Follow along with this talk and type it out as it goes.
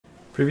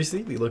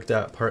Previously, we looked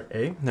at part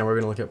A. Now we're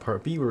going to look at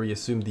part B, where we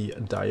assume the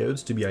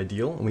diodes to be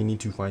ideal, and we need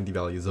to find the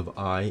values of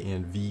I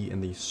and V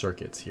in the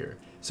circuits here.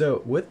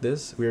 So with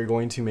this, we are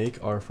going to make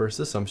our first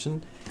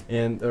assumption,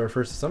 and our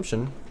first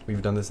assumption,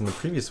 we've done this in the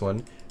previous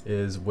one,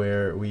 is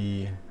where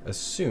we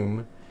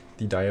assume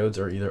the diodes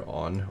are either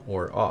on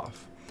or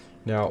off.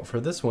 Now for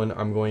this one,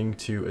 I'm going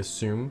to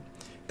assume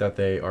that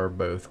they are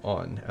both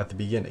on at the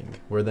beginning.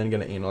 We're then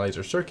going to analyze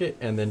our circuit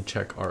and then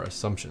check our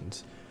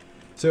assumptions.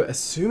 So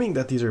assuming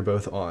that these are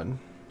both on,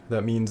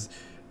 that means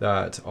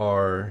that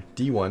our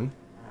D1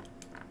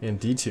 and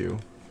D2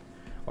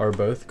 are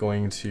both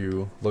going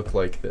to look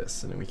like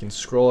this. And we can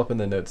scroll up in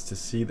the notes to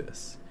see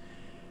this.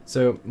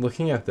 So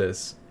looking at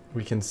this,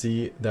 we can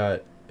see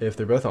that if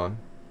they're both on,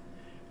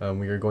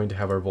 we are going to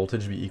have our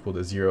voltage be equal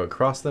to 0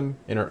 across them,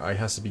 and our I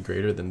has to be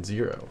greater than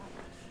 0.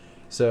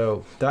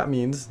 So that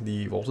means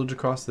the voltage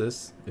across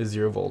this is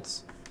 0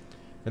 volts.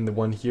 And the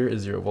one here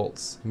is 0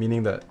 volts,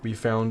 meaning that we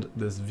found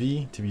this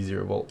V to be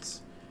 0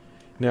 volts.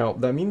 Now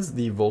that means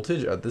the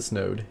voltage at this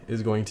node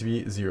is going to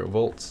be 0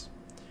 volts.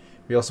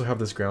 We also have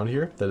this ground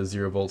here that is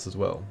 0 volts as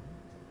well.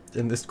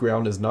 And this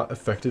ground is not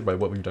affected by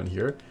what we've done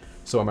here,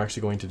 so I'm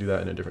actually going to do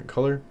that in a different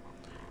color.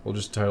 We'll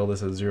just title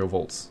this as 0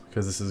 volts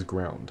because this is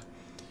ground,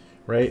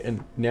 right?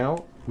 And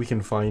now we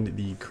can find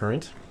the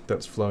current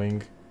that's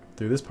flowing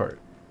through this part.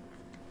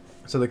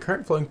 So the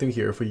current flowing through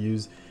here, if we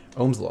use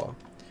Ohm's law,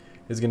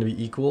 is going to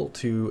be equal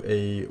to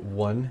a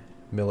 1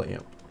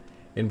 milliamp.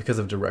 And because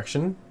of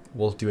direction,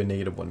 we'll do a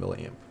negative 1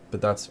 milliamp.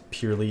 But that's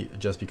purely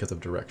just because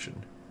of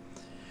direction.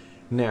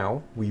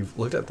 Now, we've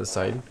looked at this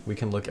side, we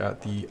can look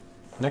at the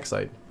next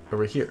side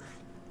over here.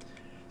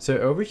 So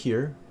over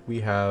here,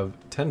 we have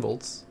 10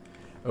 volts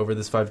over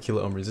this 5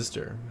 kilo ohm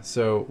resistor.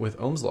 So with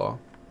Ohm's law,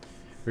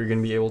 we're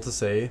going to be able to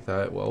say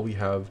that, well, we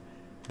have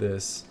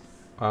this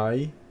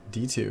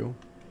ID2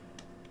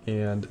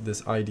 and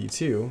this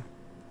ID2,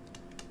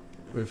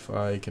 if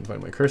I can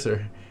find my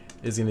cursor,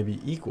 is going to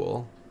be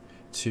equal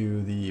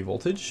to the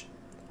voltage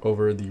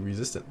over the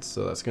resistance.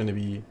 So that's going to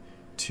be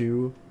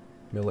 2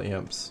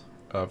 milliamps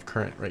of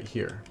current right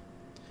here.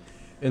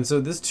 And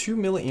so this 2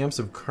 milliamps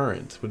of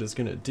current, what it's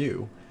going to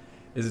do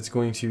is it's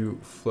going to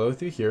flow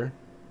through here.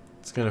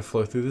 It's going to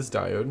flow through this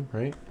diode,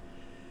 right?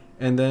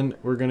 And then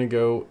we're going to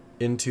go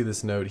into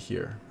this node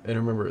here. And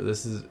remember,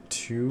 this is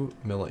 2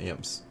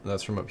 milliamps.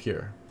 That's from up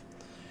here.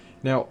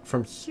 Now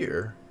from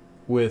here,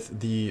 with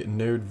the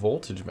node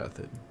voltage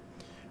method,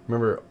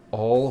 remember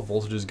all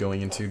voltages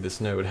going into this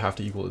node have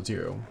to equal to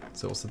 0.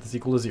 So we'll set this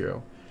equal to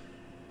 0.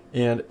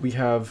 And we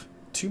have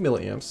 2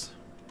 milliamps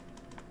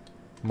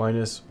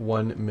minus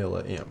 1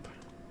 milliamp.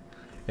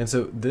 And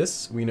so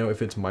this, we know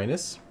if it's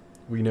minus,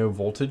 we know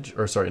voltage,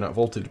 or sorry, not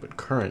voltage, but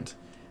current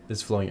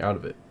is flowing out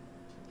of it.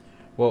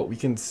 Well, we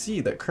can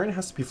see that current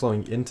has to be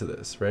flowing into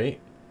this, right?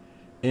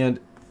 And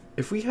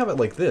if we have it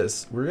like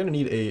this, we're going to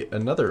need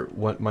another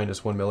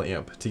minus 1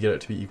 milliamp to get it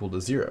to be equal to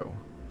 0.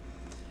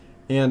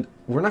 And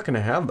we're not going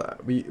to have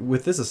that.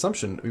 With this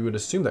assumption, we would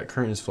assume that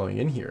current is flowing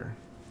in here.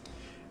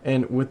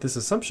 And with this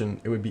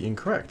assumption, it would be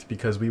incorrect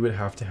because we would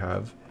have to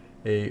have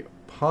a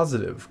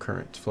positive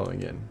current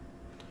flowing in.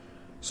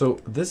 So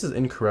this is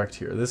incorrect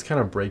here. This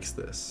kind of breaks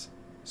this.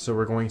 So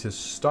we're going to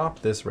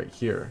stop this right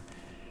here,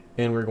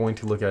 and we're going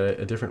to look at it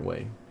a different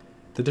way.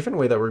 The different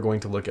way that we're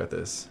going to look at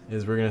this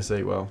is we're going to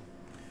say, well,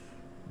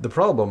 the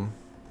problem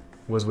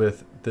was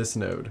with this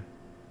node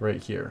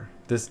right here,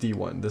 this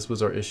D1. This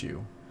was our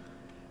issue.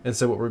 And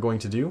so what we're going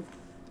to do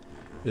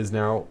is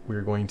now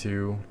we're going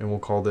to, and we'll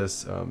call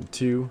this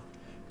 2,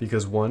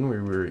 because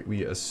 1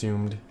 we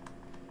assumed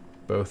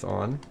both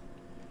on.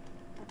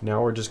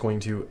 Now we're just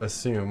going to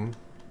assume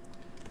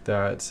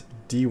that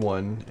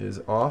D1 is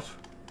off,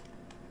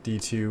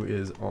 D2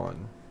 is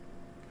on.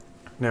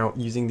 Now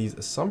using these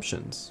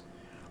assumptions,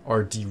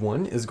 our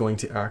D1 is going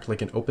to act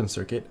like an open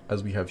circuit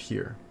as we have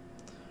here.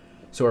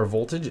 So our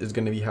voltage is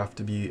going to have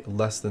to be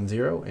less than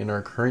 0, and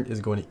our current is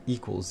going to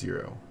equal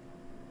 0.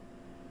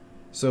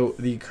 So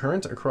the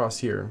current across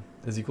here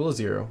is equal to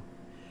 0,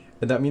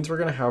 and that means we're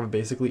going to have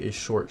basically a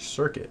short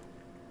circuit.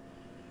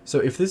 So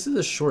if this is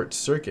a short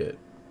circuit,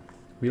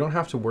 we don't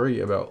have to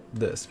worry about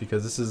this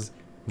because this is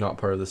not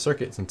part of the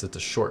circuit since it's a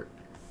short.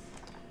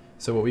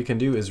 So what we can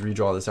do is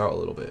redraw this out a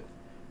little bit.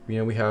 We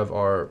know we have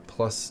our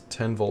plus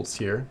 10 volts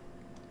here.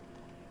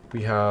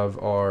 We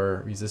have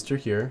our resistor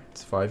here,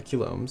 it's 5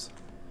 kilo ohms.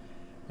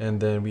 And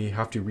then we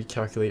have to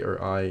recalculate our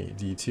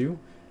ID2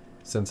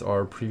 since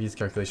our previous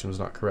calculation was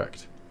not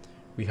correct.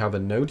 We have a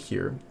node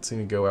here. It's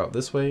going to go out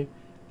this way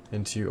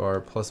into our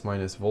plus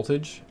minus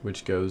voltage,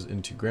 which goes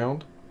into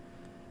ground.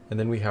 And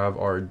then we have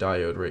our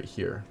diode right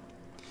here.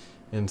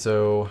 And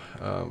so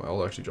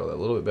I'll actually draw that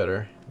a little bit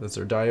better. That's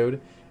our diode,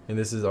 and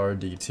this is our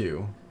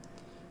D2.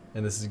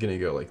 And this is going to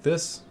go like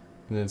this,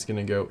 and then it's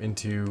going to go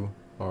into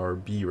our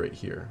B right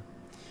here.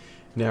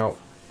 Now,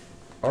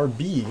 our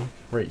B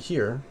right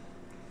here,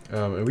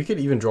 and we could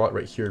even draw it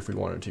right here if we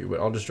wanted to,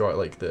 but I'll just draw it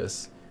like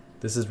this.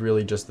 This is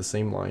really just the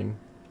same line.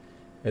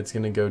 It's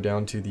going to go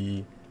down to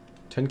the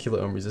 10 kilo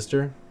ohm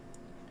resistor,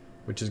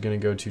 which is going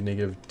to go to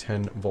negative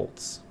 10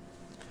 volts.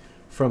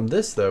 From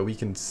this though, we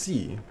can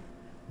see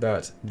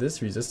that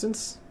this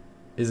resistance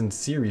is in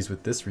series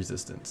with this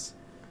resistance.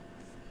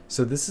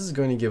 So this is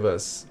going to give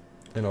us,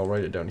 and I'll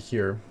write it down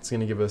here, it's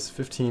going to give us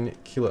 15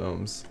 kilo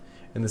ohms,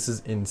 and this is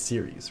in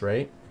series,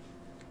 right?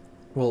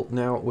 Well,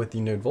 now with the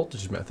node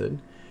voltage method,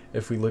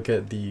 if we look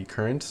at the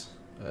current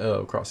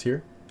across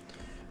here,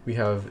 we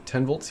have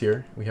 10 volts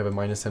here, we have a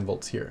minus 10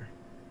 volts here.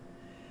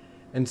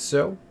 And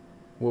so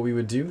what we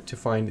would do to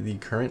find the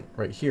current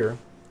right here,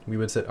 we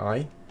would set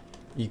I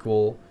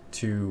equal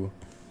to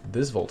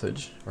this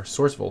voltage, our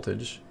source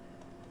voltage,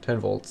 10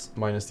 volts,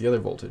 minus the other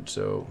voltage,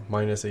 so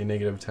minus a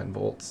negative 10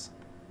 volts.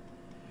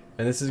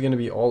 And this is going to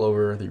be all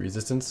over the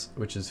resistance,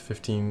 which is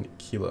 15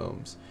 kilo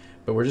ohms.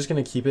 But we're just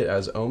going to keep it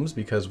as ohms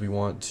because we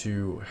want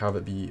to have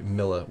it be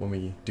milli when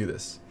we do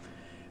this.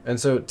 And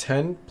so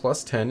 10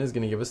 plus 10 is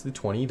going to give us the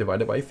 20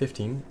 divided by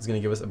 15 is going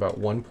to give us about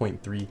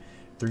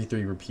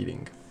 1.333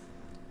 repeating.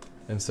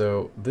 And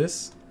so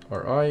this,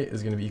 our I,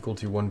 is going to be equal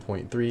to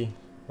 1.3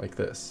 like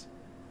this.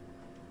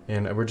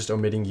 And we're just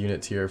omitting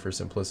units here for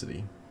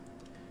simplicity.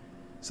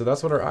 So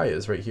that's what our I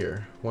is right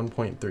here,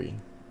 1.3.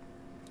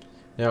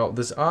 Now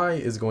this I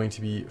is going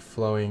to be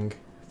flowing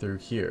through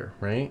here,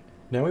 right?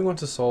 Now we want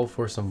to solve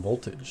for some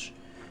voltage.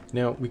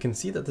 Now we can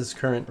see that this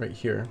current right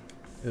here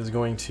is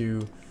going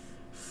to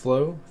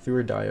flow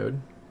through a diode.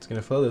 It's going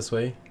to flow this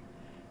way,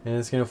 and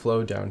it's going to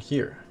flow down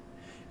here.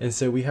 And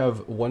so we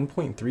have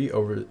 1.3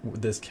 over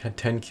this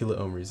 10 kilo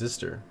ohm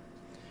resistor.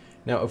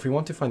 Now if we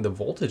want to find the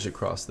voltage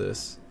across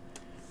this,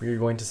 we are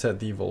going to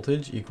set the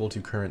voltage equal to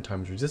current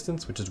times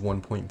resistance, which is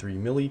 1.3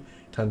 milli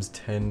times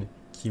 10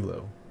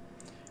 kilo.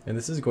 And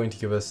this is going to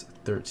give us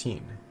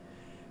 13.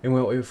 And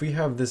well, if we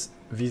have this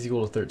V is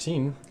equal to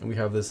 13, and we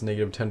have this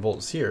negative 10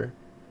 volts here,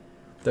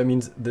 that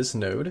means this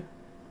node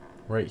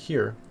right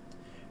here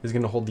is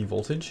going to hold the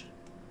voltage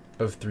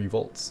of 3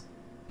 volts.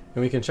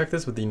 And we can check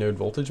this with the node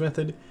voltage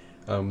method.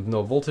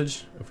 Node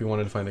voltage, if we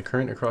wanted to find the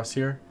current across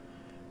here,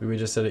 we would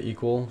just set it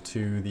equal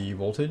to the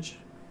voltage,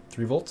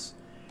 3 volts,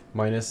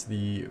 minus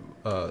the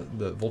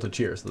voltage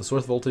here, so the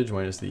source voltage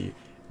minus the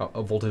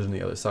voltage on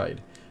the other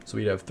side. So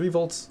we'd have 3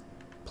 volts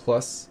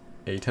plus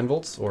a 10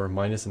 volts or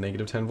minus a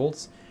negative 10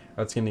 volts.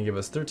 That's going to give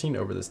us 13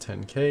 over this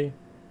 10k,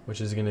 which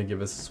is going to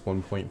give us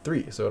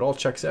 1.3. So it all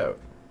checks out.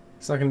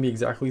 It's not going to be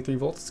exactly 3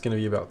 volts, it's going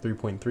to be about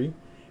 3.3.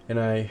 And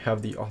I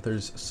have the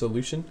author's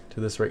solution to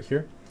this right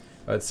here.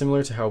 It's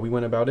similar to how we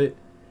went about it,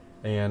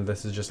 and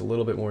this is just a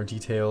little bit more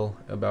detail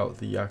about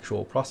the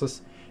actual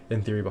process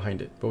and theory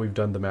behind it. But we've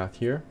done the math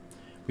here.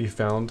 We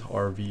found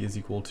our V is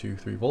equal to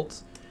 3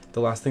 volts.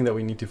 The last thing that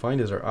we need to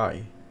find is our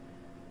I.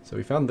 So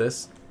we found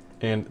this,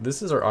 and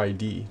this is our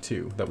ID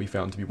too, that we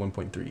found to be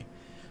 1.3.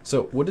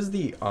 So what is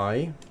the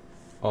I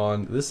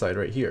on this side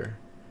right here?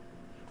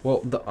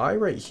 Well, the I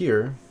right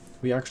here,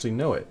 we actually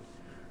know it.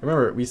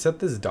 Remember, we set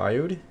this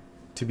diode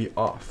to be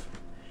off.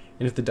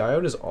 And if the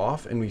diode is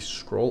off and we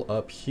scroll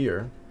up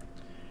here,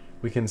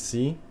 we can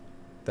see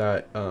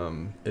that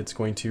it's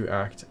going to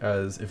act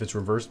as, if it's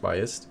reverse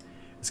biased,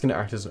 it's going to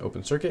act as an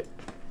open circuit.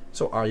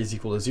 So I is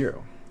equal to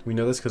 0. We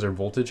know this because our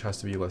voltage has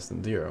to be less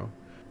than 0.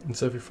 And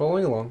so if you're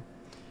following along,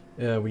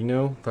 we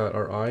know that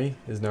our I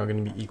is now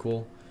going to be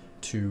equal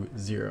to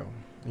 0.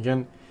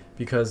 Again,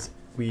 because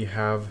we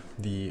have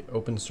the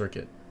open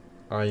circuit,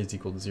 I is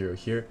equal to 0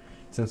 here,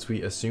 since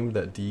we assumed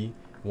that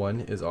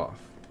D1 is off.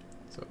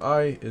 So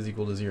I is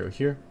equal to 0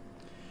 here.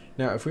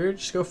 Now if we were to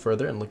just go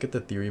further and look at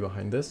the theory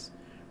behind this,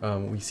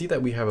 we see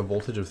that we have a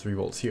voltage of 3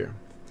 volts here.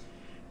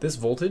 This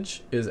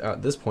voltage is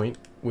at this point,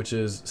 which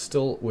is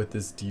still with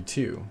this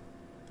D2,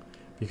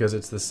 because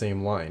it's the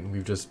same line.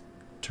 We've just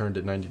turned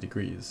it 90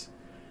 degrees.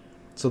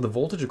 So the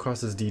voltage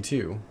across this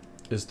D2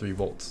 is 3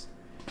 volts,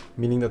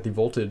 meaning that the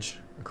voltage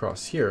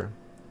across here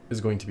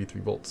is going to be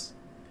 3 volts.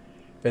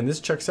 And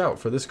this checks out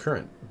for this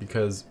current,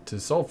 because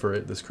to solve for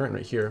it, this current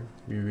right here,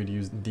 we would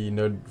use the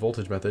node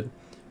voltage method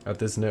at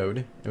this node,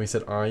 and we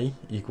set I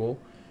equal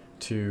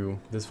to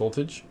this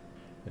voltage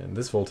and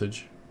this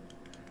voltage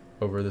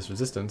over this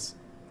resistance,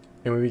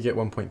 and we would get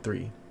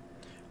 1.3.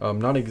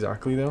 Not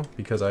exactly though,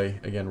 because I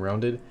again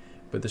rounded,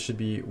 but this should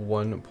be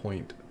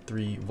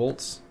 1.3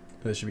 volts,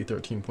 and this should be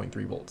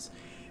 13.3 volts.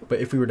 But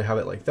if we were to have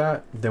it like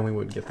that, then we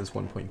would get this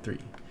 1.3.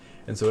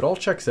 And so it all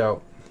checks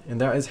out, and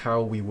that is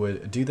how we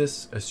would do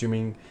this,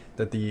 assuming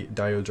that the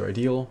diodes are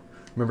ideal.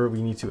 Remember,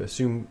 we need to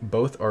assume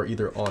both are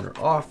either on or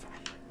off,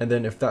 and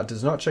then if that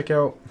does not check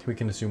out, we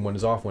can assume one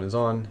is off, one is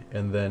on,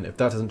 and then if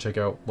that doesn't check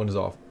out, one is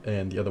off,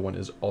 and the other one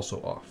is also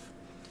off.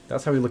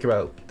 That's how we look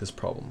about this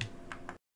problem.